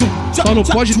Só não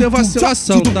pode ter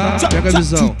vacilação, tá? Pega a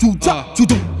visão.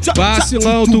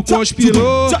 Vacilão, tu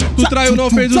conspirou, tu traiu, não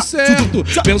fez o certo.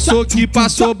 Pensou que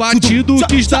passou batido,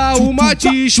 quis dar uma de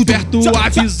esperto. A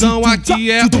visão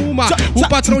aqui é uma, o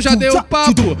patrão já deu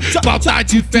papo. Falta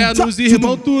de fé nos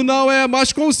irmãos, tu não é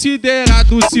mais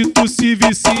considerado. Se tu se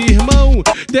visse irmão,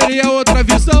 teria outra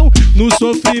visão. No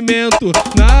sofrimento,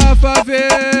 na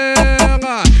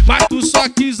favela, mas tu só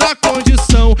quis a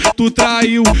condição. Tu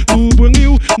traiu, tu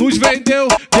buniu, nos vendeu,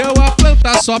 deu a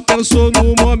planta, só pensou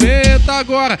no momento.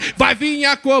 Agora vai vir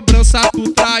a cobrança, tu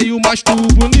traiu, mas tu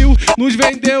buniu, nos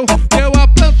vendeu, deu a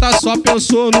planta, só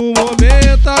pensou no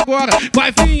momento. Agora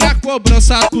vai vir a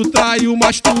cobrança, tu traiu,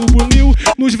 mas tu buniu,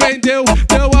 nos vendeu,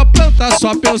 deu a planta,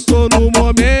 só pensou no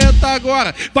momento.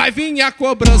 Agora vai vir a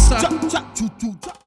cobrança.